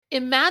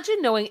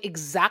Imagine knowing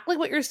exactly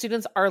what your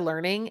students are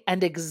learning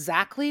and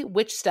exactly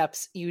which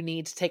steps you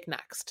need to take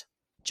next.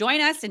 Join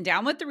us in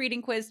Down with the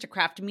Reading Quiz to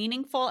craft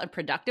meaningful and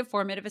productive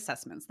formative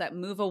assessments that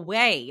move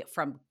away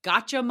from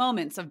gotcha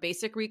moments of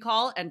basic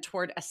recall and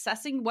toward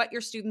assessing what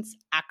your students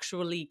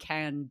actually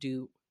can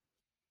do.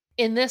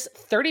 In this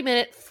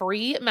 30-minute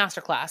free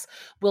masterclass,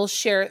 we'll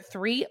share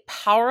 3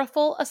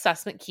 powerful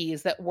assessment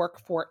keys that work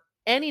for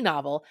any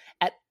novel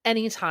at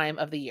any time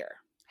of the year.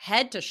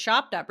 Head to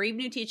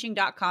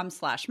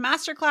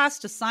shop.bravenewteaching.com/masterclass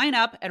to sign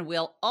up, and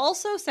we'll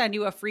also send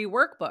you a free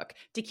workbook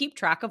to keep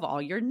track of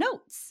all your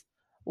notes.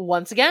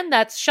 Once again,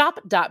 that's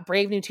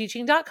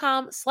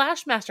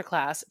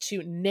shop.bravenewteaching.com/masterclass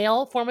to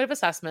nail formative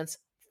assessments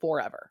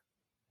forever.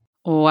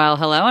 Well,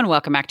 hello and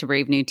welcome back to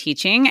Brave New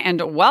Teaching,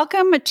 and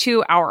welcome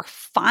to our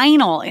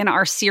final in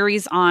our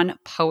series on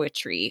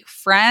poetry.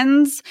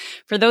 Friends,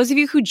 for those of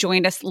you who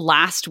joined us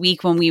last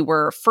week when we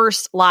were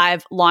first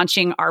live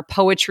launching our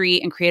poetry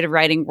and creative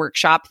writing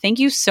workshop, thank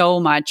you so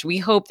much. We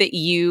hope that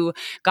you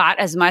got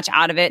as much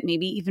out of it,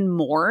 maybe even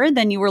more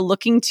than you were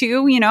looking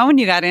to, when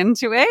you got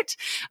into it.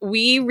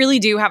 We really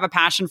do have a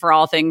passion for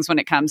all things when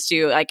it comes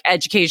to like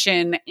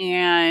education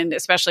and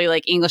especially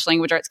like English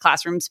language arts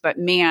classrooms, but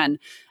man,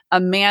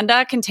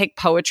 Amanda can take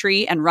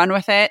poetry and run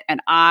with it. And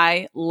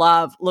I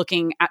love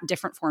looking at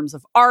different forms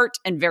of art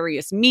and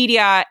various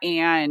media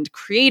and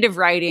creative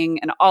writing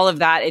and all of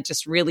that. It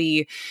just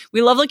really,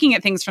 we love looking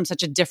at things from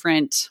such a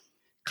different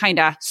kind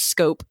of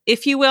scope,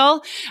 if you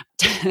will.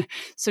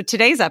 So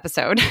today's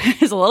episode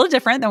is a little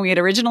different than we had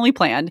originally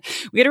planned.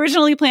 We had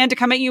originally planned to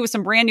come at you with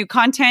some brand new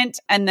content.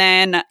 And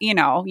then,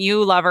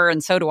 you love her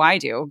and so do I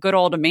do. Good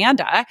old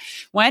Amanda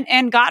went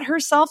and got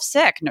herself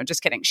sick. No,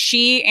 just kidding.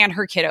 She and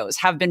her kiddos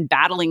have been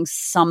battling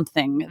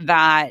something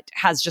that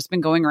has just been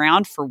going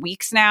around for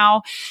weeks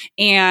now.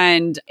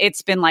 And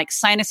it's been like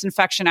sinus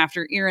infection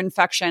after ear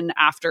infection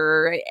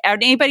after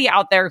anybody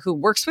out there who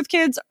works with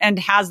kids and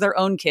has their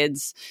own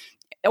kids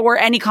or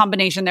any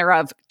combination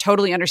thereof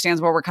totally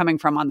understands where we're coming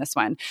from on this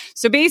one.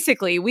 So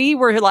basically, we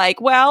were like,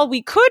 well,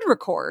 we could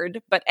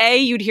record, but A,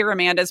 you'd hear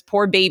Amanda's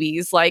poor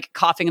babies like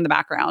coughing in the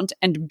background,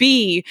 and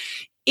B,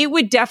 it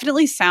would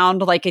definitely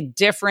sound like a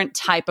different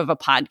type of a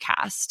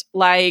podcast.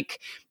 Like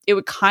it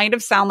would kind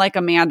of sound like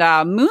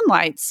Amanda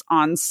moonlights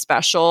on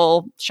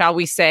special, shall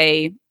we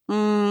say,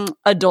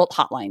 adult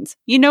hotlines.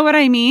 You know what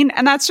I mean?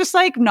 And that's just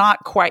like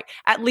not quite,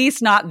 at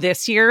least not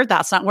this year.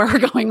 That's not where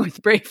we're going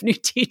with Brave New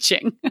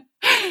Teaching.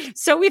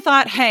 So we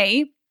thought,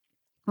 hey,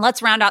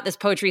 let's round out this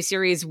poetry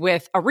series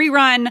with a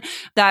rerun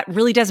that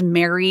really does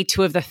marry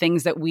two of the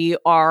things that we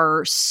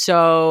are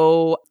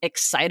so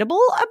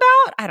excitable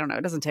about. I don't know.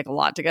 It doesn't take a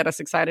lot to get us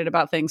excited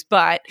about things,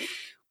 but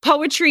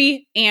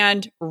poetry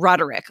and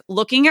rhetoric,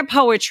 looking at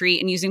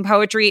poetry and using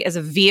poetry as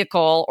a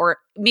vehicle or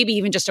maybe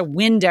even just a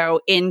window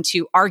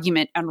into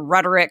argument and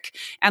rhetoric,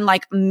 and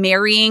like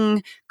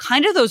marrying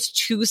kind of those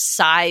two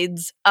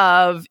sides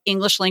of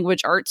English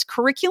language arts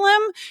curriculum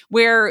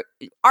where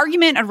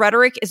argument and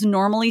rhetoric is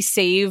normally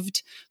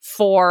saved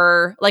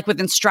for like with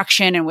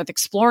instruction and with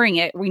exploring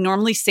it. We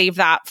normally save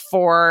that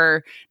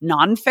for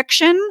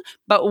nonfiction,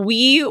 but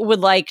we would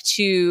like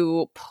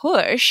to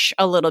push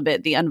a little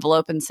bit the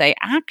envelope and say,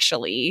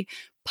 actually,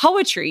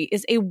 poetry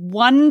is a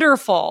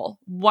wonderful,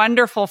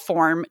 wonderful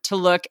form to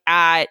look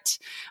at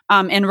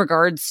in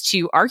regards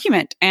to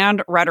argument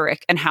and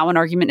rhetoric and how an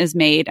argument is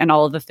made and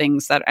all of the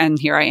things that, and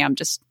here I am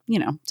just,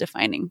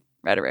 defining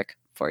rhetoric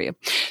for you.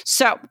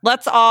 So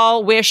let's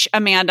all wish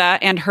Amanda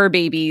and her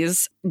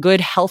babies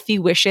good, healthy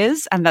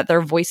wishes and that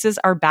their voices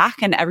are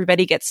back and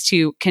everybody gets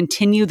to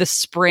continue the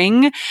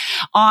spring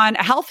on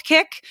a health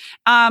kick.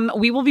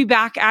 We will be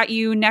back at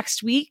you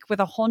next week with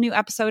a whole new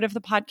episode of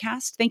the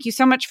podcast. Thank you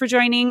so much for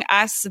joining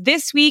us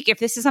this week. If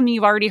this is something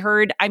you've already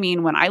heard,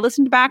 when I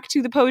listened back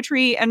to the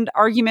poetry and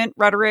argument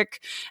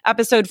rhetoric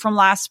episode from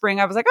last spring,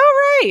 I was like,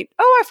 oh, right.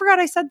 Oh, I forgot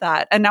I said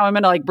that. And now I'm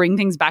going to bring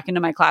things back into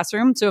my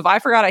classroom. So if I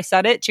forgot I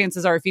said it,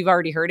 chances are if you've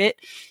already heard it,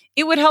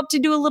 it would help to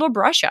do a little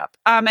brush up.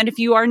 And if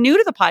you are new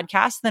to the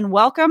podcast, then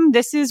welcome.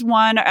 This is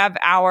one of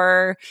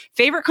our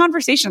favorite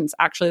conversations,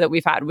 actually, that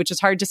we've had, which is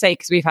hard to say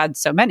because we've had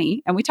so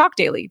many and we talk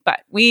daily,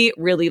 but we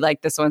really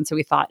like this one. So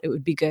we thought it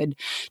would be good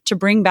to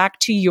bring back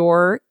to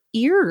your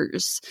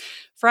ears.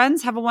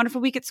 Friends, have a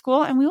wonderful week at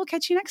school and we will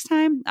catch you next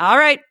time. All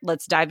right,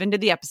 let's dive into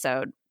the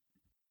episode.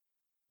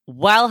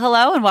 Well,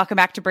 hello and welcome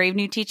back to Brave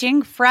New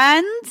Teaching.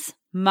 Friends,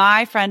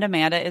 my friend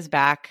Amanda is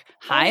back.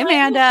 Hi,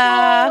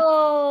 Amanda.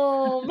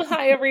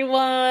 Hi,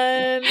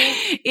 everyone.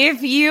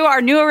 If you are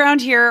new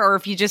around here or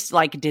if you just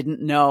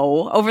didn't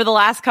know, over the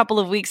last couple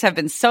of weeks have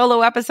been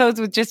solo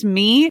episodes with just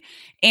me.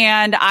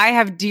 And I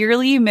have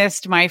dearly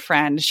missed my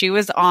friend. She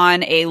was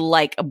on a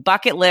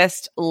bucket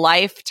list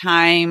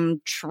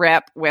lifetime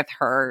trip with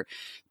her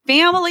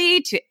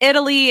family to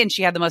Italy, and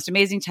she had the most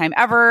amazing time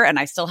ever. And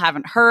I still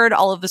haven't heard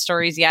all of the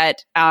stories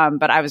yet.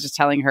 But I was just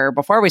telling her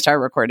before we started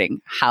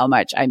recording how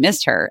much I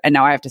missed her. And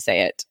now I have to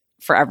say it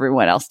for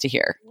everyone else to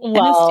hear.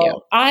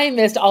 Well, I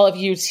missed all of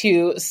you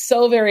too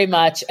so very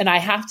much. And I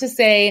have to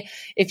say,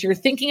 if you're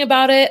thinking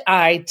about it,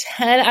 I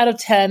 10 out of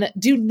 10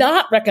 do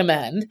not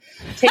recommend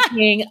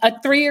taking a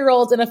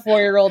 3-year-old and a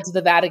 4-year-old to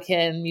the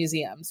Vatican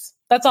museums.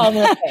 That's all I'm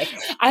going to say.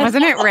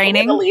 Wasn't it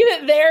raining? I'm leave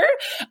it there.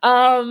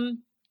 And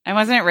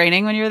wasn't it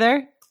raining when you were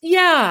there?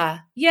 Yeah.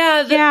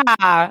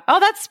 Oh,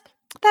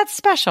 that's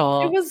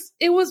special.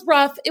 It was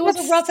rough. It was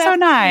a rough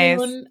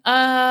afternoon.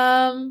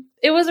 Nice.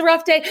 It was a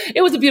rough day.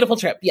 It was a beautiful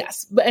trip.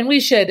 Yes. And we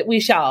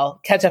shall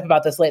catch up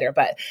about this later.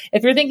 But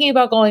if you're thinking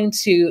about going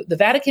to the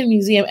Vatican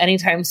Museum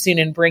anytime soon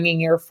and bringing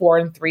your 4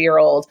 and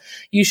 3-year-old,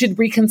 you should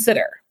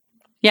reconsider.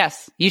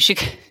 Yes, you should.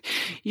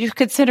 You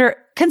consider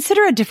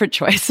a different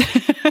choice.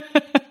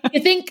 You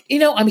think,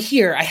 I'm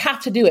here. I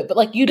have to do it. But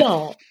like, you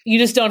don't. You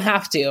just don't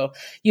have to.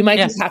 You might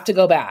just have to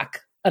go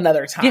back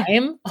another time. Yeah.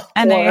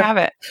 And there you have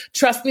it.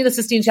 Trust me, the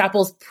Sistine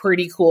Chapel is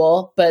pretty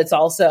cool, but it's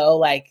also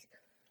like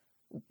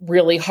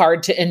really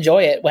hard to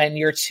enjoy it when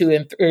your 3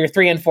 and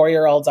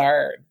 4-year-olds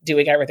are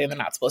doing everything they're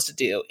not supposed to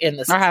do in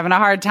the or having a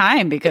hard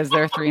time because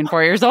they're 3 and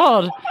 4 years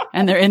old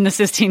and they're in the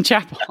Sistine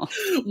Chapel.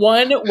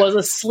 One was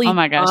asleep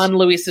on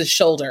Luis's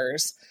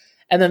shoulders,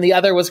 and then the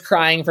other was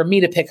crying for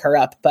me to pick her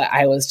up, but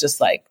I was just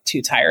like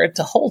too tired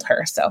to hold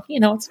her. So,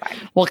 it's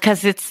fine. Well,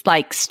 because it's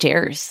like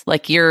stairs.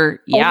 Like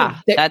there's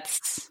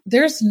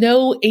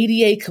no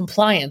ADA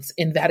compliance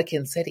in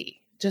Vatican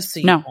City, just so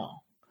you know.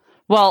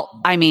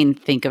 Well, I mean,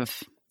 think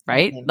of,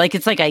 right? Like,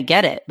 it's like, I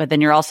get it. But then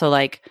you're also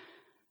like,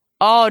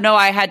 oh no,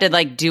 I had to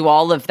like do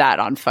all of that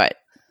on foot.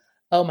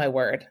 Oh my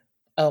word.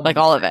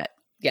 All of it.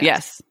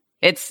 Yes.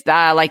 It's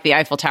like the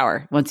Eiffel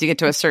Tower. Once you get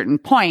to a certain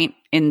point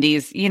in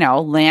these,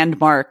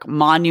 landmark,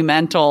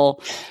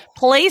 monumental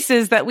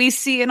places that we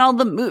see in all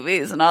the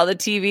movies and all the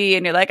TV,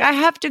 and you're like, I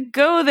have to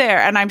go there.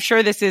 And I'm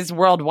sure this is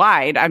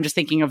worldwide. I'm just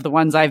thinking of the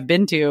ones I've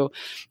been to.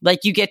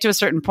 Like, you get to a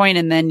certain point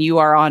and then you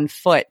are on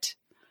foot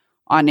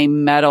on a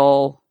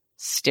metal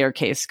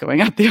staircase going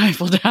up the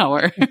Eiffel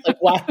Tower. Like,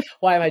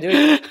 why am I doing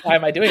this? Why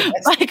am I doing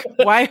this? Like,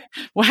 why?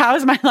 How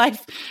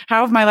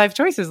have my life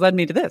choices led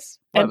me to this?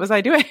 What was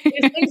I doing?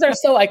 These things are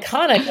so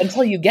iconic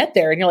until you get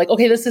there and you're like,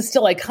 okay, this is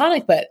still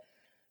iconic, but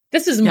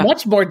this is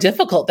much more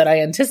difficult than I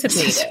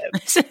anticipated.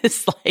 This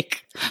is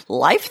like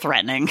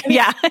life-threatening.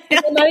 Yeah.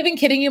 I'm not even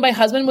kidding you. My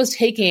husband was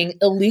taking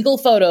illegal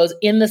photos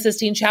in the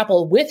Sistine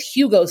Chapel with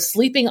Hugo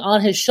sleeping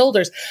on his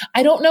shoulders.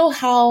 I don't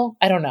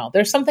know.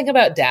 There's something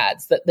about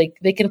dads that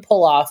they can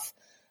pull off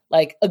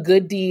like a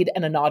good deed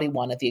and a naughty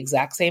one at the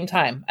exact same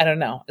time. I don't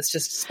know. It's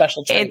just a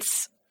special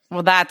trait.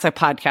 Well, that's a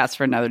podcast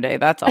for another day.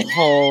 That's a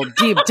whole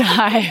deep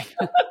dive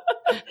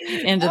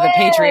into the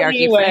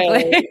patriarchy,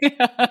 frankly.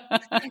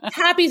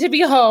 Happy to be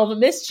home.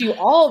 Missed you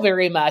all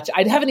very much.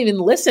 I haven't even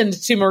listened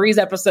to Marie's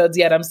episodes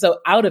yet. I'm so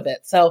out of it.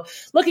 So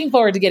looking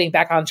forward to getting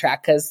back on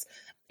track because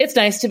it's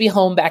nice to be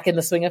home back in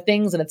the swing of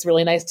things, and it's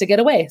really nice to get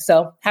away.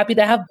 So happy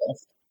to have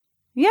both.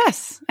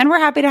 Yes. And we're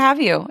happy to have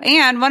you.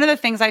 And one of the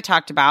things I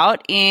talked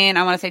about I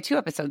want to say 2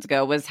 episodes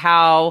ago, was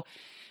how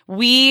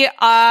we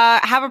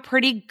have a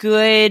pretty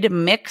good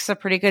mix, a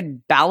pretty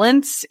good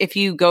balance if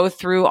you go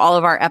through all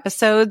of our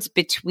episodes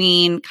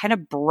between kind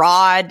of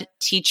broad,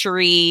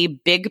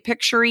 teachery, big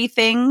picture-y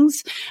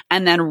things,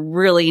 and then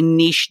really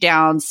niche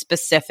down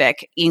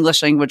specific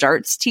English language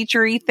arts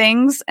teachery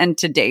things. And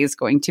today is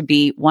going to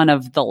be one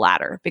of the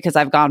latter because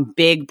I've gone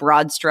big,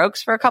 broad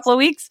strokes for a couple of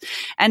weeks.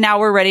 And now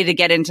we're ready to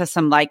get into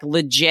some like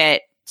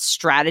legit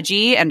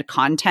strategy and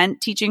content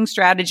teaching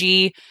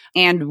strategy.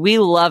 And we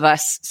love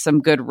us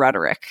some good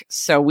rhetoric.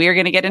 So we're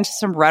going to get into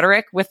some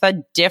rhetoric with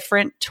a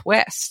different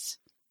twist.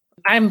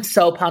 I'm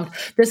so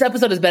pumped. This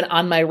episode has been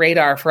on my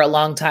radar for a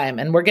long time,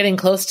 and we're getting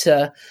close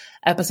to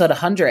episode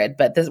 100,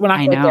 but we're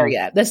not quite there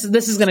yet. This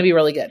is going to be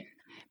really good.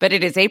 But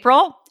it is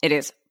April. It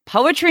is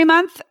Poetry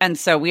Month. And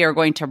so we are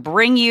going to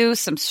bring you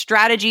some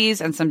strategies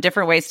and some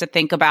different ways to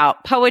think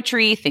about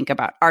poetry, think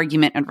about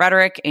argument and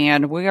rhetoric,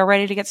 and we are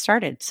ready to get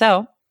started.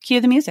 So cue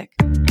the music.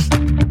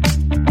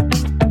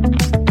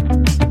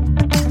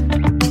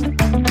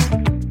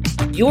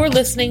 You're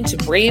listening to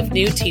Brave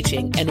New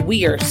Teaching, and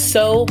we are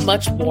so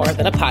much more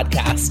than a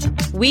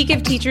podcast. We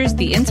give teachers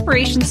the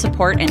inspiration,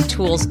 support, and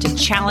tools to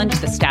challenge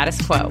the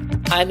status quo.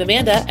 I'm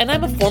Amanda, and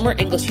I'm a former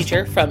English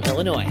teacher from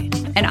Illinois.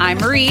 And I'm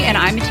Marie, and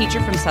I'm a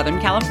teacher from Southern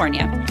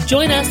California.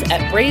 Join us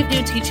at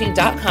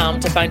bravenewteaching.com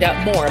to find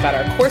out more about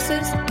our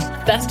courses,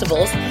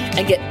 festivals,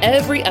 and get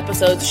every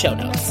episode's show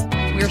notes.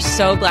 We're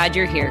so glad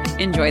you're here.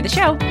 Enjoy the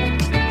show.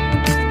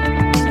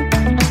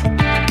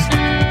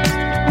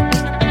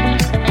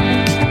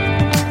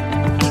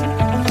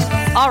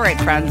 All right,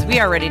 friends, we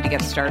are ready to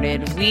get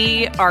started.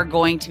 We are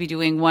going to be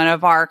doing one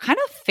of our kind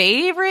of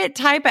favorite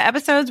type of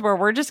episodes where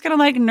we're just going to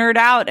like nerd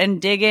out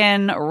and dig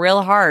in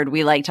real hard.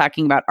 We like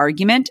talking about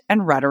argument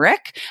and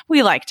rhetoric.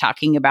 We like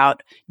talking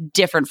about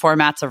different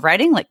formats of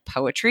writing like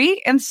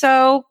poetry. And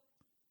so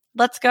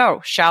let's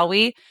go, shall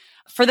we?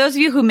 For those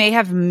of you who may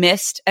have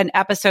missed an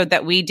episode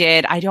that we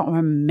did, I don't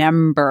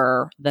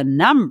remember the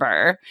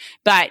number,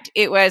 but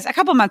it was a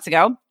couple months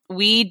ago.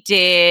 We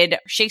did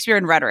Shakespeare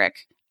and Rhetoric.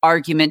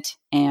 Argument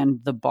and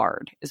the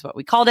Bard is what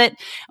we called it.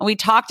 And we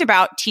talked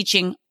about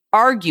teaching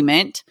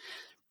argument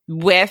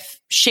with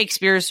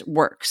Shakespeare's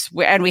works.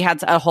 And we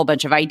had a whole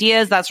bunch of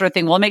ideas, that sort of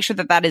thing. We'll make sure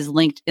that that is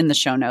linked in the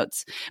show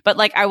notes. But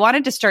like, I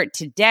wanted to start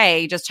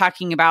today just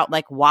talking about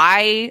like,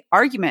 why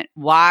argument?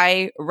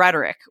 Why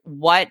rhetoric?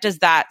 What does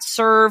that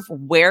serve?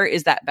 Where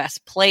is that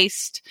best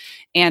placed?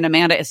 And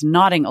Amanda is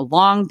nodding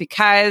along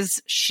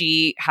because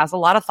she has a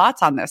lot of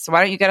thoughts on this. So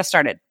why don't you get us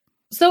started?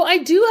 So I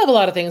do have a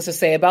lot of things to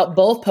say about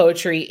both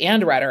poetry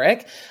and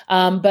rhetoric.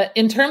 But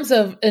in terms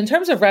of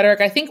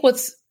rhetoric, I think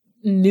what's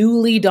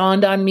newly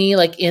dawned on me,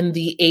 like in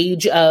the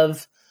age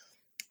of,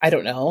 I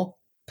don't know,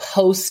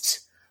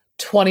 post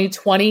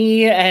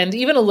 2020 and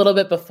even a little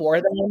bit before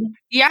then.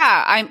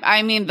 Yeah.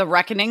 I mean, the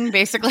reckoning,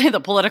 basically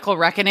the political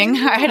reckoning.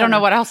 Yeah. I don't know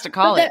what else to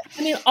call it.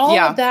 All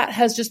of that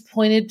has just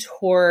pointed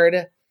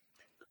toward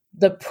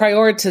the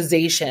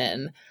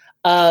prioritization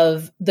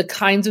of the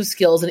kinds of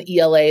skills in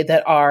ELA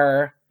that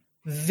are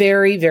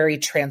very, very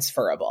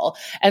transferable.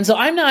 And so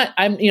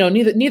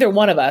neither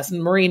one of us,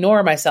 Marie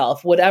nor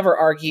myself, would ever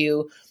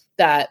argue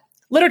that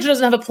literature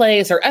doesn't have a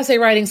place, or essay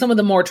writing, some of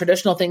the more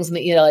traditional things in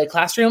the ELA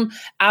classroom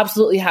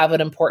absolutely have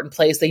an important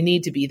place. They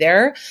need to be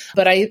there.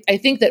 But I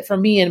think that for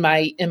me, in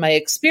my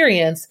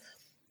experience,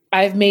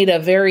 I've made a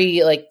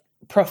very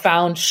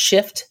profound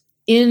shift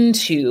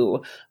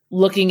into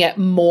looking at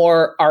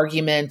more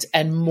argument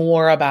and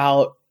more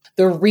about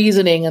the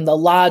reasoning and the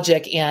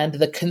logic and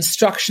the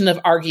construction of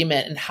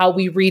argument and how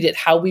we read it,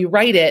 how we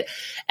write it.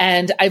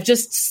 And I've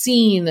just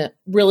seen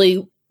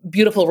really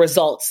beautiful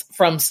results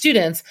from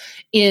students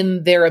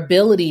in their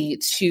ability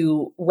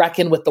to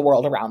reckon with the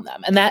world around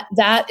them. And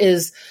that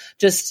is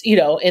just,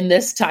 in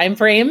this time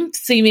frame,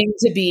 seeming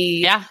to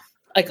be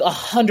like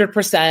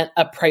 100%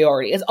 a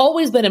priority. It's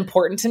always been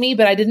important to me,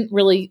 but I don't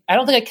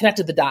think I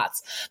connected the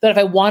dots. That if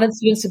I wanted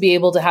students to be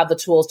able to have the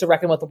tools to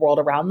reckon with the world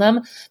around them,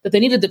 that they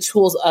needed the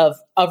tools of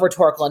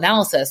rhetorical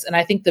analysis. And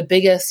I think the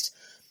biggest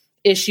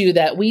issue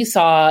that we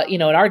saw,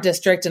 in our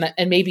district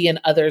and maybe in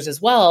others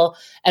as well,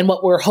 and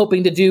what we're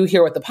hoping to do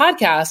here with the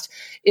podcast,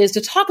 is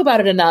to talk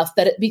about it enough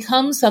that it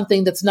becomes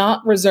something that's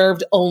not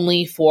reserved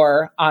only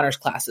for honors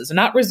classes, or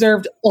not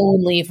reserved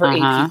only for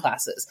AP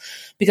classes,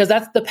 because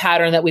that's the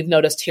pattern that we've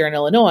noticed here in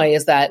Illinois,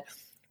 is that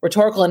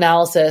rhetorical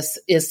analysis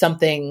is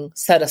something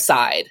set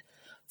aside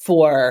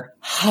for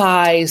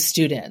high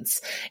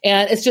students.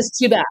 And it's just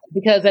too bad,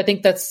 because I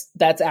think that's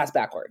ass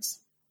backwards.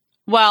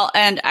 Well,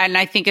 and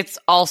I think it's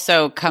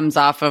also comes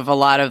off of a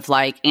lot of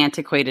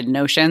antiquated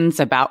notions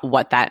about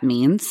what that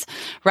means,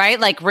 right?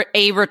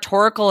 A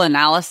rhetorical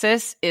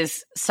analysis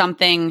is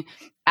something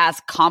as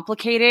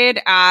complicated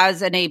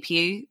as an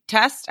AP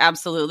test,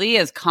 absolutely,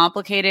 as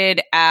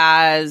complicated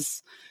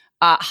as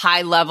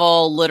high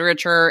level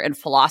literature and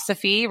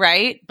philosophy,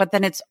 right? But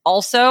then it's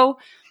also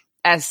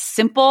as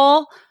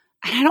simple.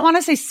 And I don't want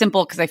to say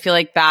simple because I feel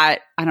like that,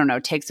 I don't know,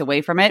 takes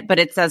away from it, but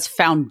it's as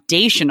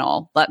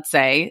foundational, let's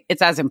say.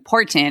 It's as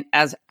important,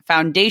 as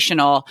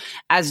foundational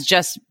as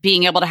just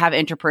being able to have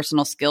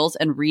interpersonal skills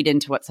and read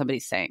into what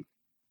somebody's saying,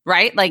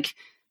 right?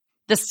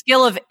 The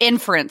skill of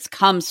inference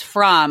comes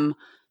from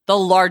the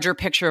larger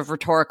picture of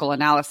rhetorical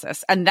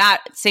analysis. And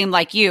that, same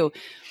like you,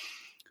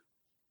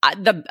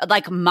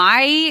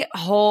 my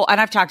whole,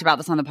 and I've talked about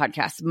this on the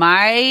podcast,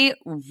 my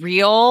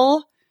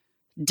real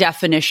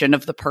definition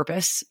of the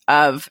purpose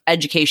of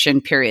education,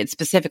 period,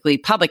 specifically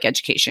public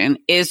education,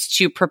 is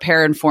to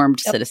prepare informed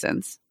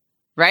citizens,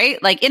 right?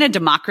 In a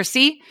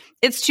democracy,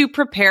 it's to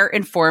prepare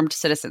informed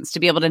citizens to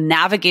be able to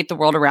navigate the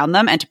world around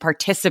them and to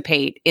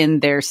participate in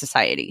their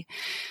society.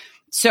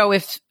 So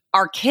if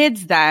our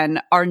kids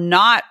then are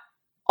not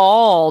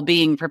all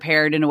being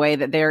prepared in a way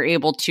that they're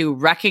able to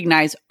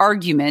recognize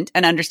argument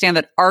and understand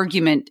that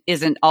argument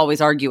isn't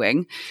always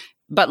arguing,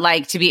 but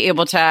to be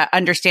able to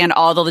understand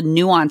all the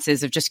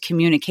nuances of just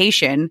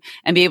communication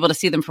and be able to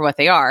see them for what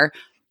they are,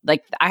 I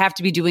have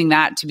to be doing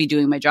that to be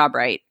doing my job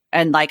right.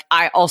 And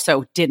I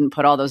also didn't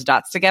put all those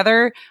dots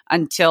together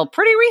until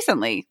pretty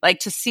recently,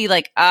 to see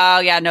oh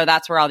yeah, no,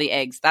 that's where all the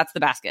eggs, that's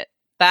the basket.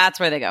 That's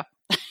where they go.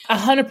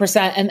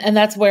 100%. And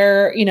that's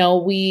where,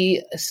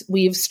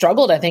 we've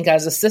struggled, I think,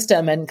 as a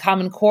system. And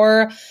Common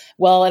Core,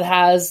 well, it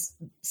has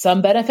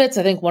some benefits.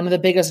 I think one of the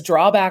biggest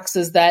drawbacks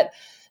is that,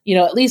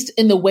 at least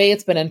in the way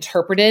it's been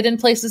interpreted in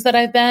places that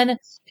I've been,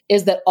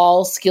 is that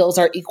all skills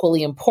are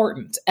equally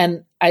important.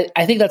 And I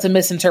think that's a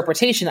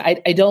misinterpretation. I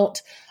don't,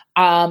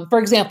 for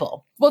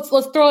example, let's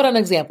throw out an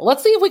example.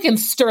 Let's see if we can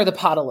stir the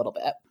pot a little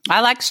bit. I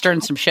like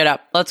stirring some shit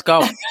up. Let's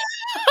go.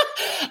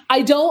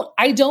 I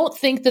don't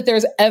think that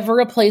there's ever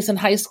a place in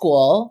high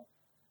school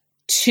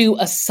to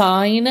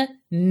assign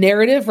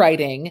narrative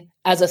writing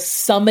as a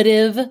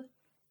summative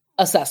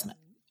assessment.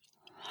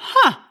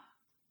 Huh.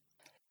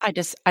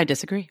 I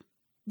disagree.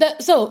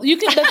 So you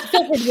can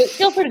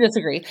feel free to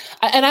disagree.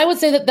 And I would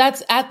say that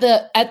that's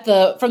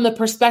from the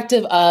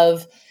perspective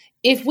of,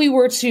 if we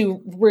were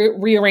to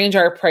rearrange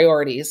our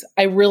priorities,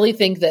 I really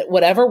think that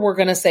whatever we're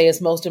going to say is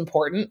most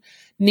important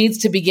needs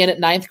to begin at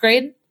 9th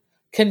grade,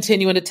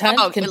 continue into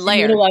 10th, continue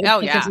layer. to 11th, Oh,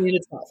 and yeah. continue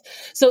to 12th.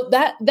 So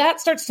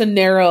that starts to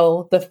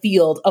narrow the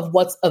field of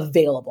what's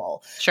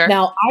available. Sure.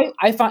 Now,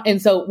 I find,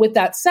 and so with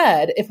that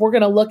said, if we're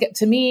going to look at,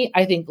 to me,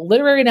 I think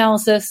literary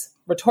analysis,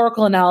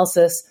 rhetorical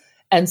analysis,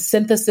 and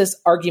synthesis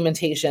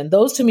argumentation,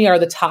 those to me are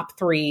the top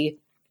 3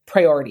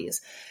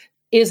 priorities.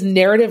 Is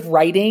narrative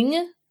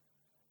writing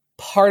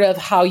part of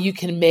how you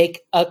can make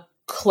a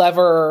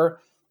clever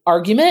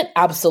argument?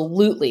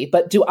 Absolutely.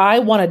 But do I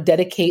want to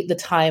dedicate the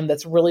time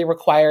that's really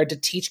required to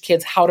teach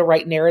kids how to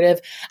write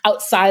narrative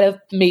outside of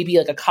maybe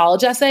like a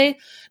college essay?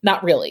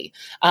 Not really.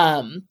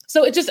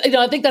 So it just,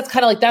 I think that's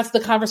kind of like, that's the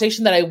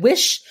conversation that I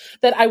wish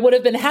that I would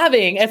have been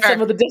having at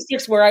some of the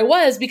districts where I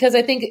was, because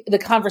I think the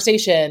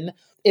conversation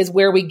is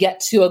where we get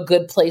to a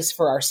good place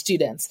for our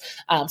students.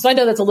 So I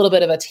know that's a little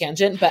bit of a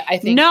tangent, but I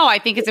think— No, I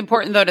think it's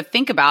important though to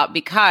think about,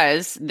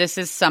 because this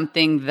is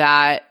something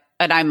that,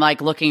 and I'm like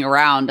looking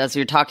around as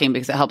you're talking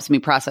because it helps me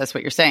process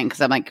what you're saying.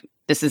 Because I'm like,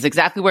 this is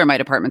exactly where my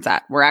department's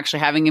at. We're actually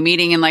having a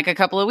meeting in like a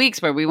couple of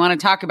weeks where we want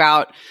to talk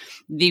about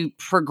the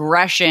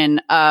progression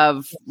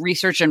of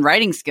research and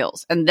writing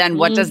skills. And then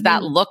what does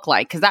that look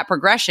like? Because that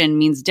progression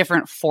means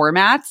different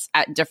formats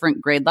at different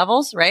grade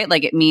levels, right?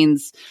 Like it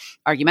means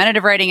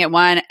argumentative writing at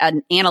one,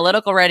 an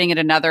analytical writing at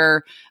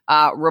another,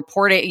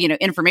 reporting,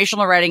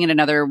 informational writing at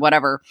another,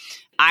 whatever.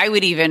 I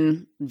would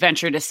even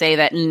venture to say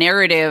that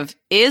narrative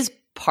is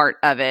part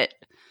of it,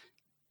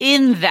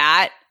 in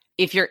that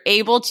if you're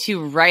able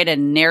to write a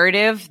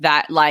narrative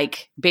that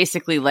like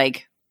basically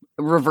like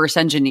reverse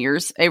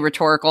engineers a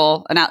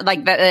rhetorical,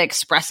 like that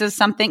expresses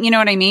something, you know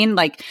what I mean?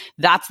 Like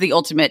that's the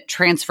ultimate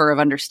transfer of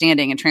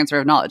understanding and transfer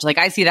of knowledge. Like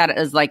I see that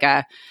as like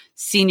a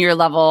senior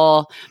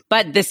level,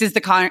 but this is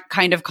the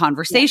kind of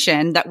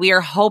conversation that we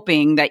are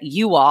hoping that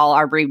you all,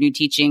 our Brave New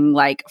Teaching,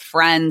 like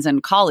friends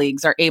and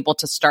colleagues, are able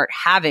to start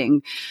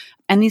having.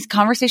 And these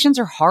conversations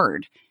are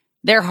hard.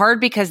 They're hard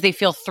because they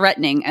feel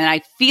threatening. And I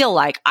feel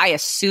like I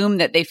assume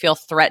that they feel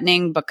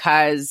threatening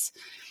because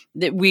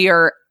that we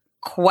are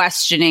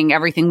questioning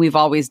everything we've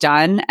always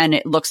done. And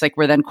it looks like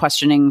we're then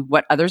questioning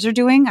what others are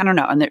doing. I don't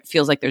know. And it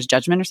feels like there's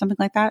judgment or something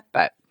like that.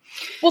 But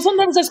well,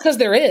 sometimes that's because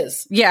there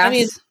is. Yeah. I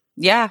mean,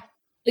 yeah.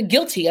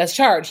 Guilty as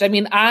charged. I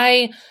mean,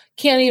 I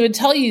can't even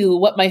tell you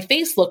what my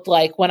face looked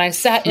like when I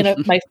sat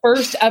in my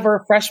first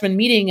ever freshman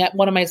meeting at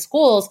one of my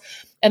schools.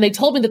 And they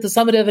told me that the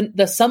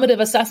summative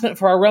assessment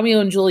for our Romeo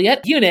and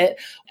Juliet unit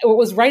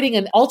was writing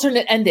an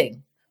alternate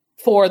ending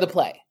for the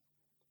play.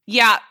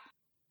 Yeah.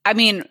 I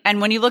mean, and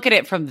when you look at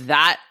it from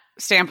that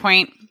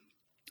standpoint,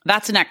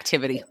 that's an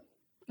activity.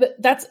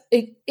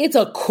 It's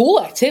a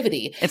cool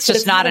activity. It's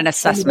just not an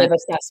assessment.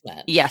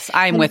 Yes,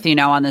 I'm with you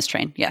now on this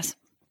train. Yes.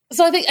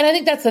 So I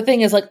think that's the thing,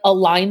 is like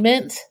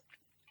alignment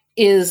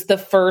is the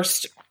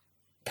first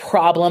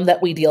problem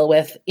that we deal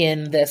with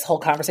in this whole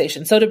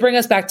conversation. So to bring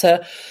us back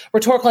to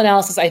rhetorical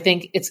analysis, I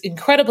think it's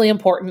incredibly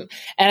important.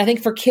 And I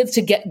think for kids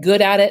to get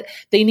good at it,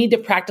 they need to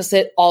practice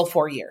it all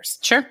 4 years.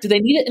 Sure. Do they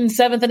need it in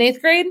 7th and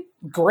 8th grade?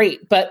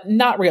 Great, but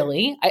not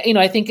really.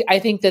 I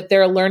think that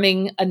they're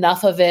learning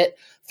enough of it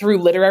through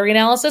literary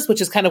analysis,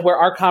 which is kind of where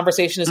our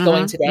conversation is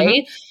going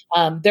today.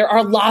 There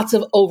are lots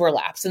of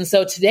overlaps. And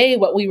so today,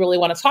 what we really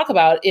want to talk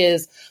about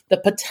is the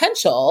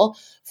potential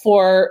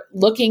for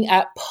looking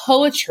at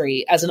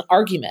poetry as an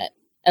argument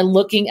and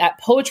looking at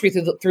poetry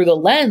through the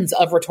lens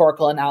of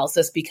rhetorical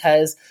analysis,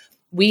 because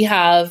we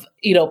have,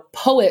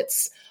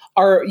 poets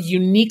are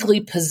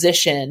uniquely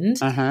positioned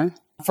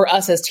for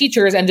us as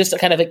teachers, and just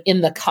kind of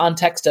in the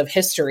context of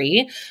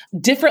history,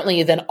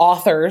 differently than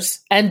authors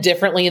and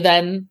differently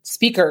than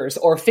speakers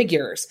or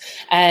figures.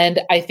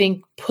 And I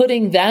think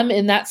putting them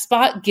in that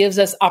spot gives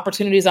us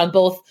opportunities on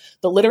both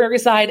the literary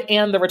side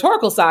and the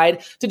rhetorical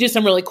side to do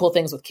some really cool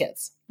things with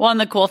kids. Well, and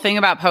the cool thing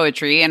about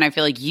poetry, and I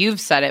feel like you've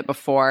said it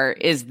before,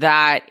 is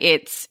that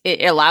it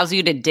allows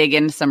you to dig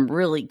into some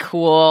really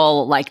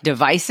cool like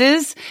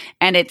devices,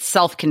 and it's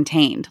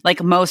self-contained.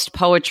 Like most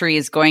poetry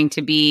is going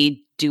to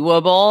be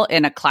doable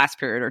in a class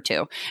period or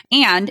two.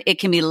 And it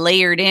can be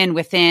layered in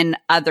within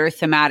other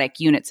thematic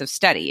units of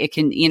study. It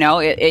can,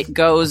 it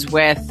goes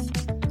with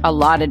a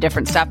lot of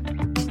different stuff.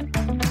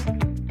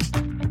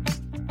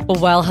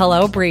 Well,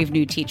 hello, brave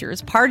new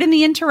teachers. Pardon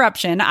the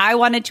interruption. I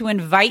wanted to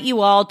invite you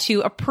all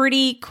to a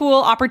pretty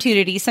cool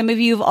opportunity. Some of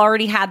you have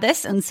already had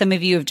this, and some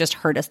of you have just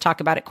heard us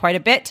talk about it quite a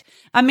bit.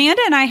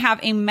 Amanda and I have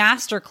a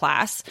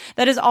masterclass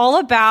that is all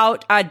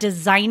about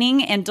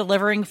designing and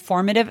delivering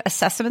formative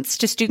assessments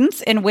to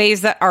students in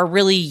ways that are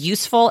really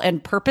useful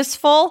and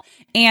purposeful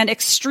and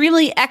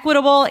extremely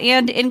equitable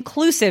and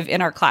inclusive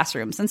in our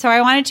classrooms. And so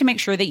I wanted to make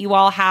sure that you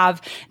all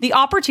have the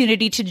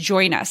opportunity to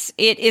join us.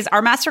 It is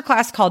our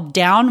masterclass called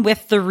Down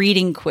with the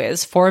Reading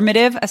Quiz,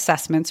 Formative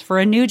Assessments for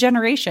a New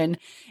Generation.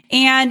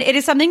 And it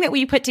is something that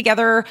we put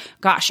together,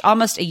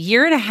 almost a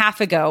year and a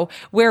half ago,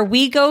 where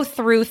we go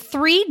through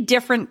 3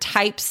 different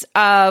types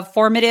of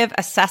formative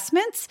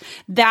assessments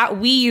that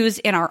we use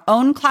in our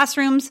own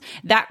classrooms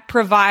that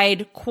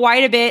provide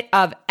quite a bit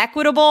of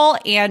equitable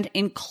and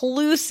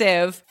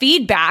inclusive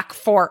feedback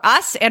for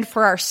us and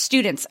for our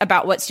students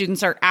about what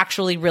students are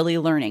actually really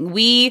learning.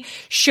 We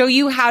show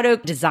you how to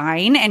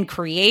design and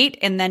create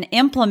and then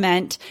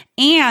implement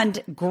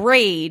and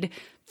grade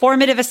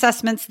formative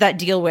assessments that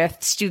deal with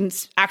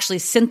students actually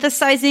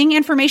synthesizing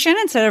information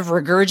instead of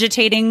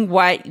regurgitating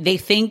what they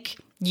think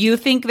you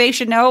think they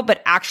should know,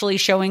 but actually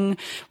showing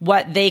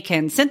what they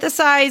can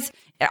synthesize.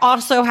 It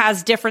also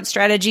has different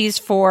strategies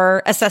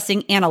for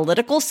assessing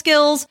analytical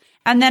skills,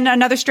 and then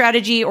another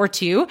strategy or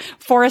 2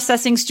 for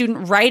assessing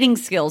student writing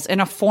skills in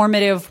a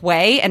formative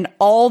way, and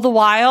all the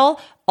while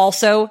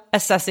also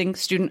assessing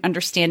student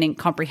understanding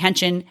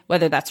comprehension,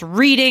 whether that's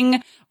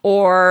reading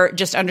or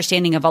just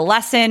understanding of a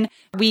lesson.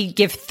 We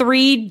give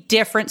 3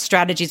 different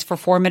strategies for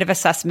formative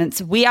assessments.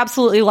 We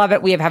absolutely love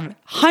it. We have had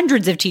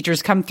hundreds of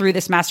teachers come through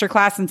this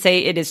masterclass and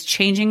say it is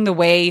changing the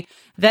way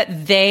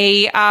that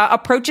they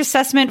approach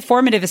assessment,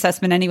 formative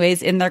assessment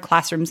anyways, in their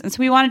classrooms. And so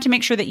we wanted to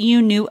make sure that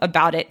you knew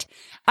about it.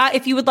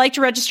 If you would like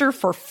to register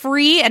for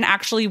free and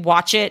actually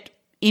watch it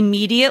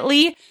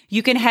immediately,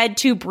 you can head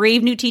to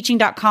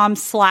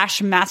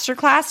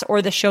bravenewteaching.com/masterclass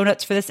or the show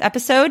notes for this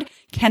episode.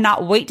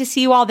 Cannot wait to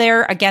see you all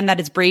there. Again, that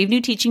is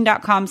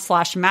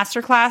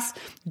bravenewteaching.com/masterclass.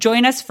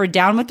 Join us for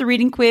Down with the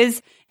Reading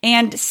quiz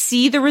and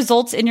see the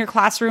results in your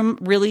classroom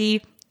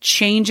really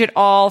change it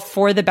all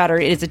for the better.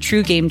 It is a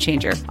true game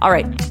changer. All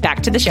right,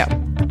 back to the show.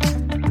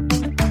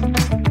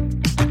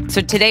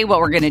 So today what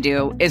we're going to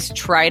do is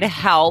try to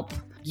help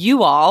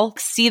you all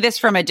see this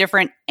from a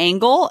different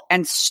angle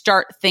and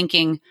start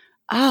thinking,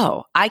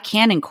 oh, I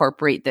can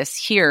incorporate this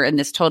here and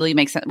this totally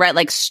makes sense, right?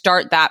 Like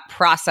start that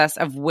process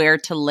of where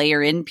to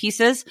layer in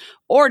pieces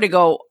or to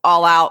go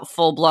all out,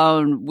 full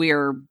blown,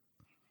 we're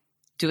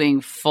doing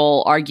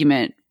full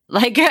argument,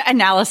 like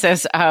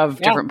analysis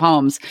of different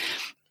poems.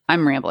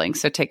 I'm rambling,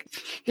 so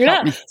You're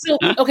not. So,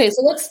 okay,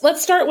 so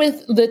let's start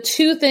with the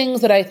 2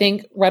 things that I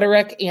think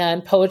rhetoric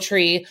and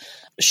poetry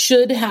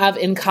should have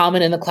in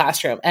common in the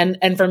classroom.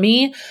 And for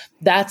me,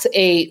 that's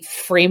a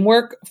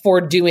framework for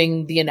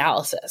doing the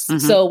analysis.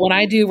 Mm-hmm. So when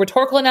I do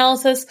rhetorical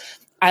analysis,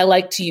 I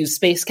like to use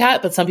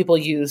SpaceCat, but some people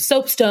use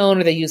Soapstone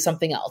or they use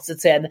something else.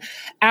 It's an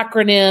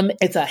acronym,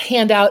 it's a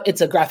handout,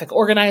 it's a graphic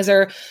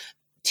organizer.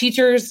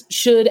 Teachers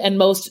should and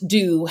most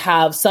do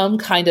have some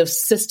kind of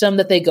system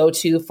that they go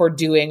to for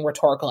doing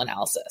rhetorical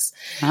analysis.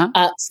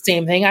 Uh-huh.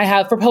 Same thing I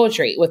have for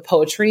poetry. With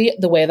poetry,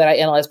 the way that I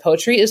analyze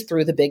poetry is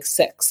through the Big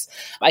 6.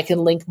 I can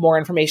link more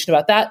information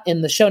about that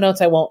in the show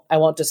notes. I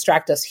won't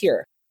distract us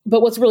here.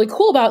 But what's really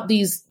cool about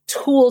these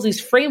tools,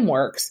 these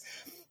frameworks,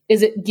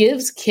 is it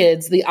gives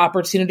kids the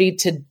opportunity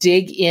to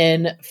dig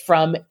in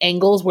from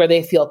angles where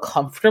they feel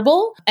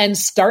comfortable and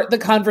start the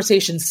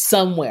conversation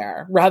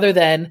somewhere rather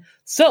than,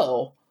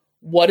 so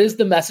what is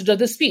the message of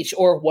this speech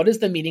or what is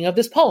the meaning of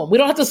this poem? We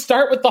don't have to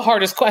start with the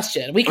hardest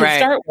question. We can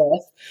start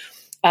with,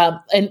 and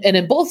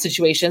in both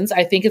situations,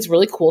 I think it's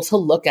really cool to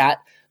look at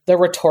the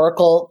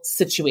rhetorical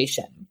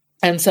situation.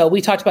 And so we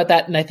talked about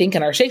that, and I think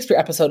in our Shakespeare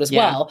episode as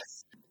well,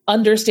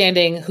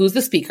 understanding who's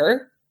the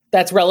speaker.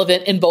 That's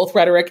relevant in both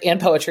rhetoric and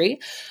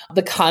poetry,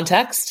 the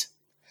context,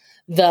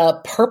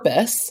 the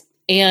purpose,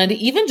 and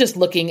even just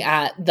looking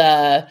at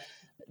the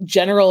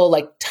general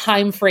like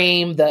time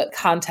frame, the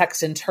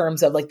context in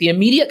terms of like the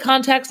immediate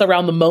context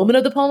around the moment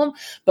of the poem,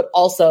 but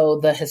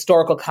also the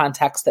historical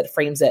context that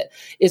frames it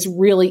is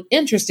really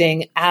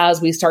interesting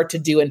as we start to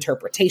do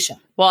interpretation.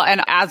 Well,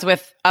 and as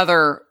with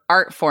other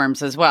art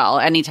forms as well,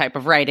 any type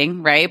of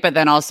writing, right? But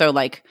then also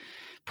like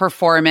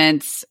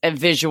performance,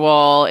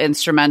 visual,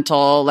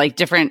 instrumental, like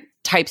different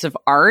types of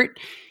art,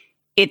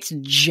 it's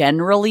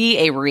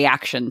generally a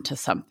reaction to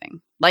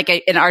something. Like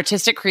an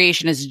artistic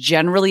creation is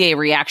generally a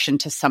reaction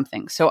to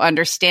something. So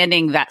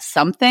understanding that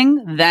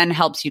something then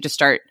helps you to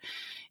start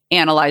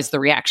analyze the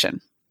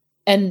reaction.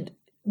 And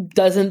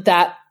doesn't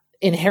that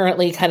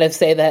inherently kind of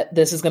say that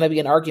this is going to be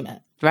an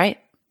argument? Right.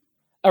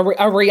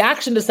 A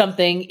reaction to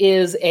something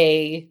is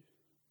an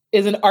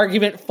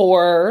argument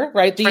for,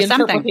 right, the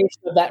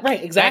interpretation of that.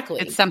 Right, exactly.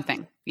 It's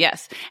something.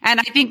 Yes. And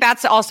I think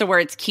that's also where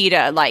it's key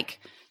to like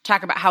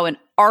talk about how an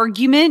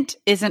argument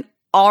isn't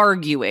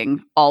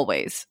arguing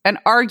always. An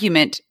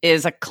argument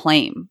is a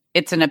claim.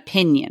 It's an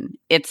opinion.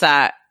 It's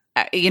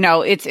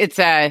it's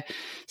a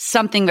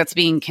something that's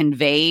being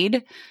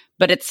conveyed,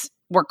 but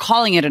we're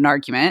calling it an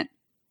argument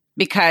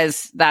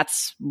because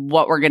that's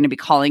what we're going to be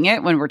calling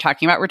it when we're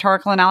talking about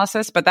rhetorical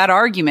analysis. But that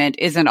argument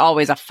isn't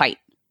always a fight.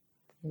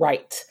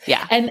 Right.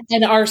 Yeah. And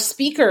our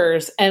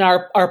speakers and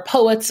our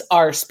poets,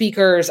 our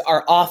speakers,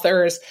 our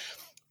authors,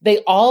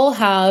 they all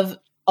have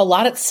a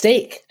lot at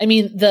stake. I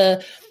mean,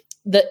 the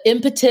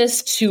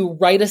impetus to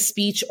write a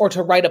speech or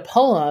to write a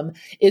poem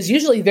is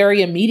usually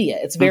very immediate.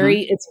 It's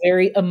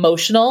very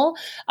emotional.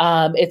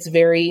 It's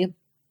very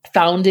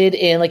founded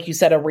in, like you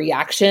said, a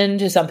reaction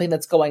to something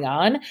that's going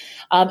on.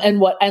 And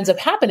what ends up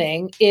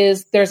happening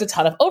is there's a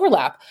ton of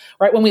overlap,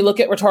 right? When we look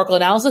at rhetorical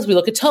analysis, we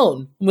look at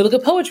tone. When we look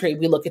at poetry,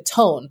 we look at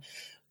tone.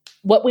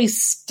 What we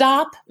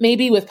stop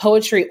maybe with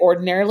poetry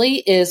ordinarily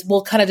is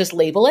we'll kind of just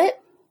label it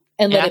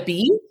and let it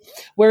be.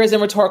 Whereas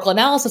in rhetorical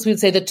analysis, we'd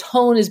say the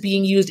tone is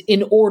being used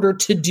in order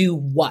to do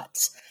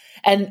what?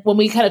 And when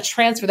we kind of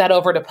transfer that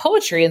over to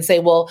poetry and say,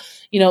 well,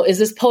 is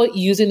this poet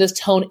using this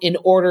tone in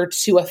order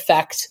to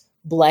affect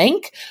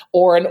blank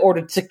or in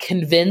order to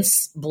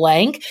convince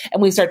blank?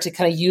 And we start to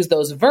kind of use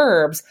those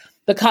verbs.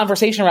 The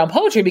conversation around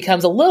poetry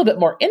becomes a little bit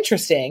more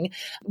interesting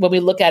when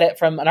we look at it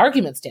from an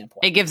argument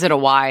standpoint. It gives it a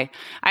why.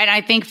 And I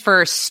think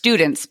for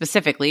students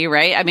specifically,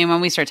 right? I mean, when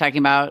we start talking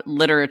about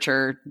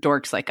literature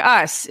dorks like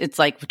us, it's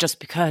like, just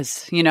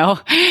because,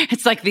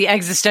 it's like the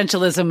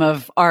existentialism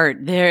of art.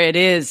 There it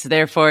is.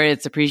 Therefore,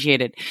 it's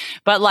appreciated.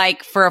 But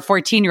like for a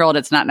 14-year-old,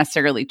 it's not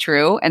necessarily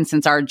true. And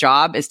since our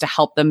job is to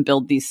help them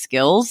build these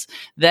skills,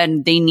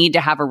 then they need to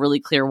have a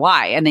really clear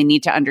why, and they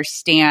need to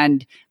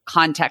understand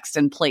context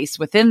and place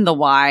within the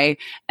why.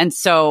 And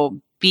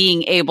so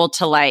being able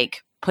to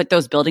like put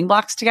those building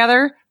blocks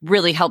together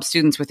really helps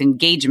students with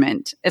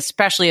engagement,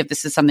 especially if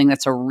this is something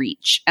that's a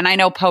reach. And I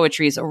know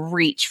poetry is a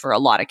reach for a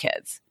lot of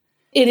kids.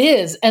 It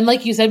is. And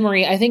like you said,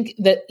 Marie, I think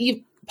that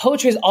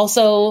poetry is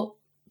also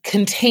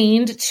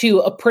contained to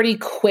a pretty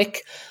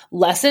quick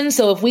lesson.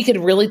 So if we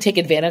could really take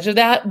advantage of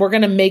that, we're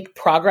going to make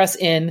progress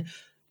in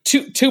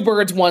two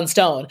birds, one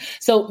stone.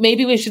 So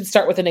maybe we should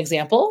start with an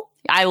example.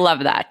 I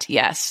love that.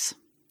 Yes.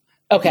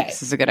 Okay.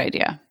 This is a good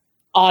idea.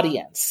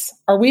 Audience.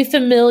 Are we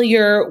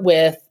familiar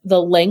with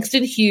the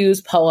Langston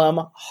Hughes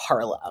poem,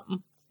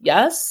 Harlem?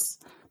 Yes?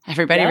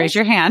 Everybody raise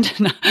your hand.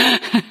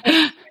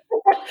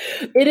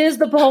 It is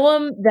the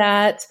poem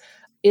that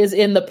is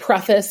in the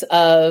preface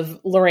of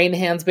Lorraine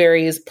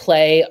Hansberry's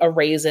play, A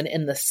Raisin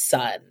in the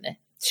Sun.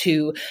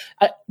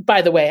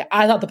 By the way,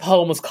 I thought the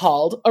poem was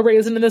called A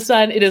Raisin in the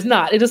Sun. It is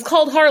not. It is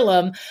called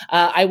Harlem.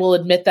 I will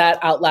admit that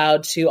out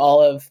loud to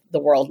all of the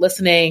world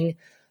listening.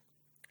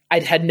 I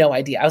had no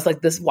idea. I was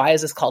like, why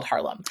is this called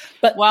Harlem?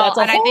 But that's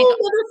a whole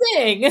other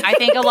thing. I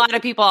think a lot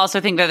of people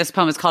also think that this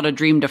poem is called A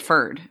Dream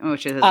Deferred,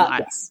 which is not.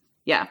 Yes.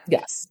 Yeah.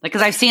 Yes.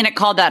 Because I've seen it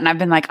called that and I've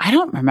been like, I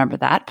don't remember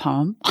that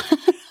poem.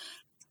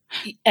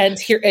 And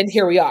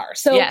here we are.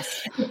 So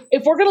yes.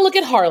 If we're going to look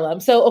at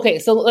Harlem, so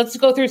let's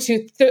go through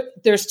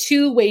there's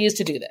two ways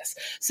to do this.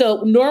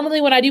 So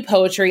normally when I do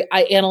poetry,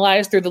 I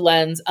analyze through the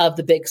lens of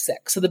the big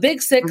six. So the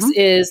big six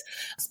is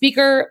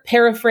speaker,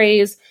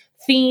 paraphrase,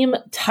 theme,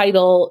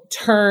 title,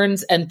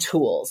 turns, and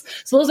tools.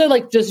 So those are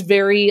like just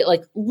very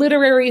like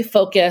literary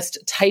focused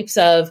types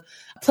of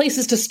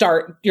places to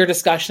start your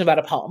discussion about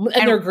a poem.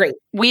 And they're great.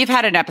 We've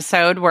had an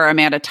episode where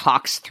Amanda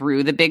talks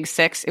through the big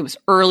six. It was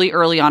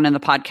early on in the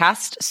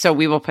podcast. So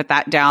we will put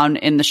that down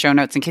in the show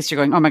notes in case you're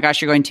going, oh my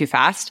gosh, you're going too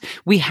fast.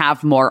 We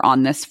have more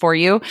on this for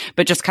you,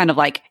 but just kind of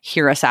like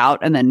hear us out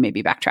and then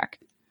maybe backtrack.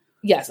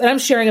 Yes. And I'm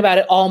sharing about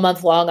it all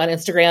month long on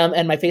Instagram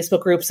and my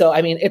Facebook group. So,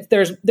 I mean,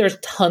 there's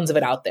tons of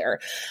it out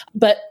there.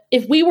 But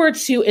if we were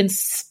to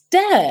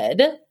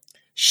instead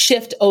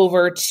shift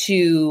over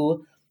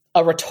to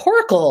a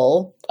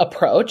rhetorical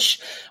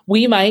approach,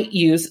 we might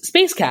use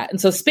Space Cat.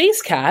 And so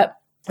Space Cat,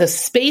 the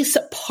space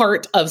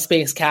part of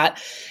Space Cat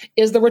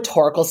is the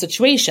rhetorical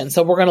situation.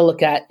 So we're going to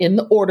look at, in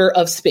the order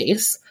of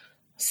space,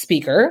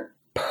 speaker,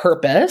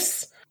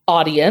 purpose,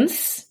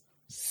 audience,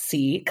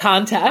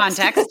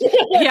 context.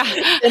 Yeah.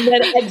 And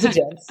then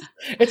exigence.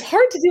 It's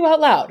hard to do out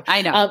loud.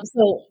 I know.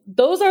 So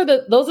those are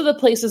the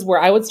places where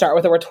I would start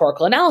with a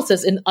rhetorical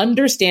analysis in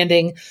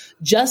understanding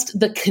just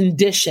the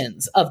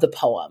conditions of the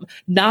poem,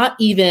 not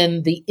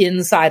even the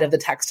inside of the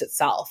text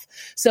itself.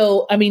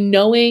 So, I mean,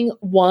 knowing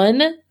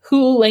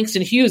who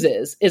Langston Hughes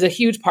is a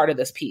huge part of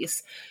this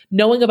piece.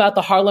 Knowing about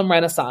the Harlem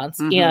Renaissance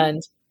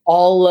and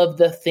all of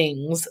the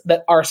things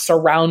that are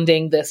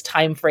surrounding this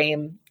time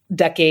frame,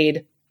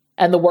 decade,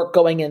 and the work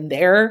going in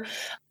there,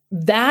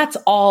 that's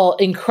all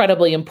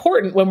incredibly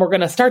important when we're going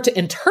to start to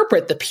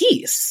interpret the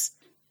piece.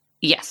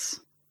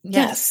 Yes.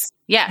 Yes.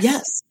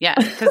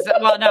 Because,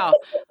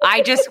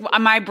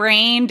 my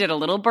brain did a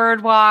little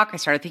bird walk. I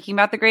started thinking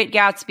about The Great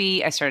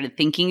Gatsby. I started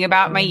thinking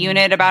about my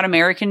unit about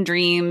American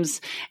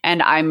dreams,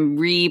 and I'm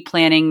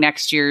replanning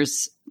next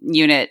year's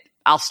unit.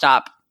 I'll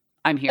stop.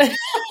 I'm here.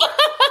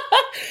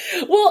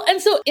 Well,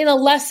 and so in a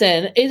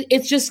lesson,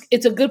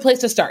 it's a good place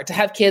to start, to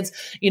have kids,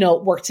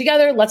 work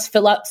together. Let's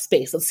fill up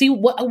space. Let's see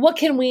what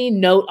can we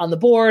note on the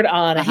board,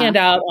 on a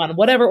handout, on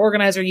whatever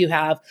organizer you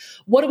have.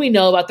 What do we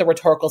know about the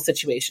rhetorical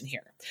situation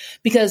here?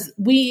 Because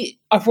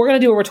if we're going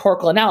to do a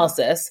rhetorical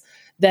analysis,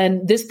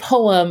 then this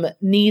poem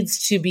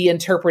needs to be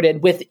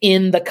interpreted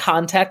within the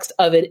context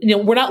of it.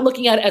 We're not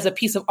looking at it as a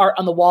piece of art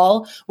on the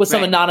wall with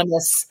some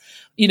anonymous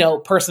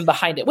person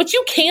behind it, which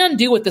you can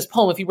do with this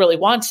poem if you really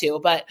want to.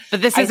 But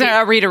this isn't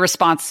a reader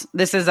response.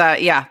 This is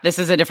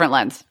a different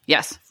lens.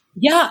 Yes.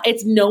 Yeah.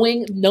 It's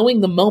knowing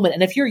the moment.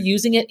 And if you're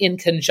using it in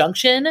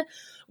conjunction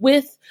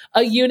with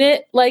a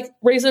unit like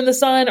Raisin in the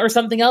Sun or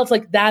something else,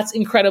 like that's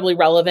incredibly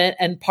relevant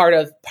and part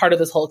of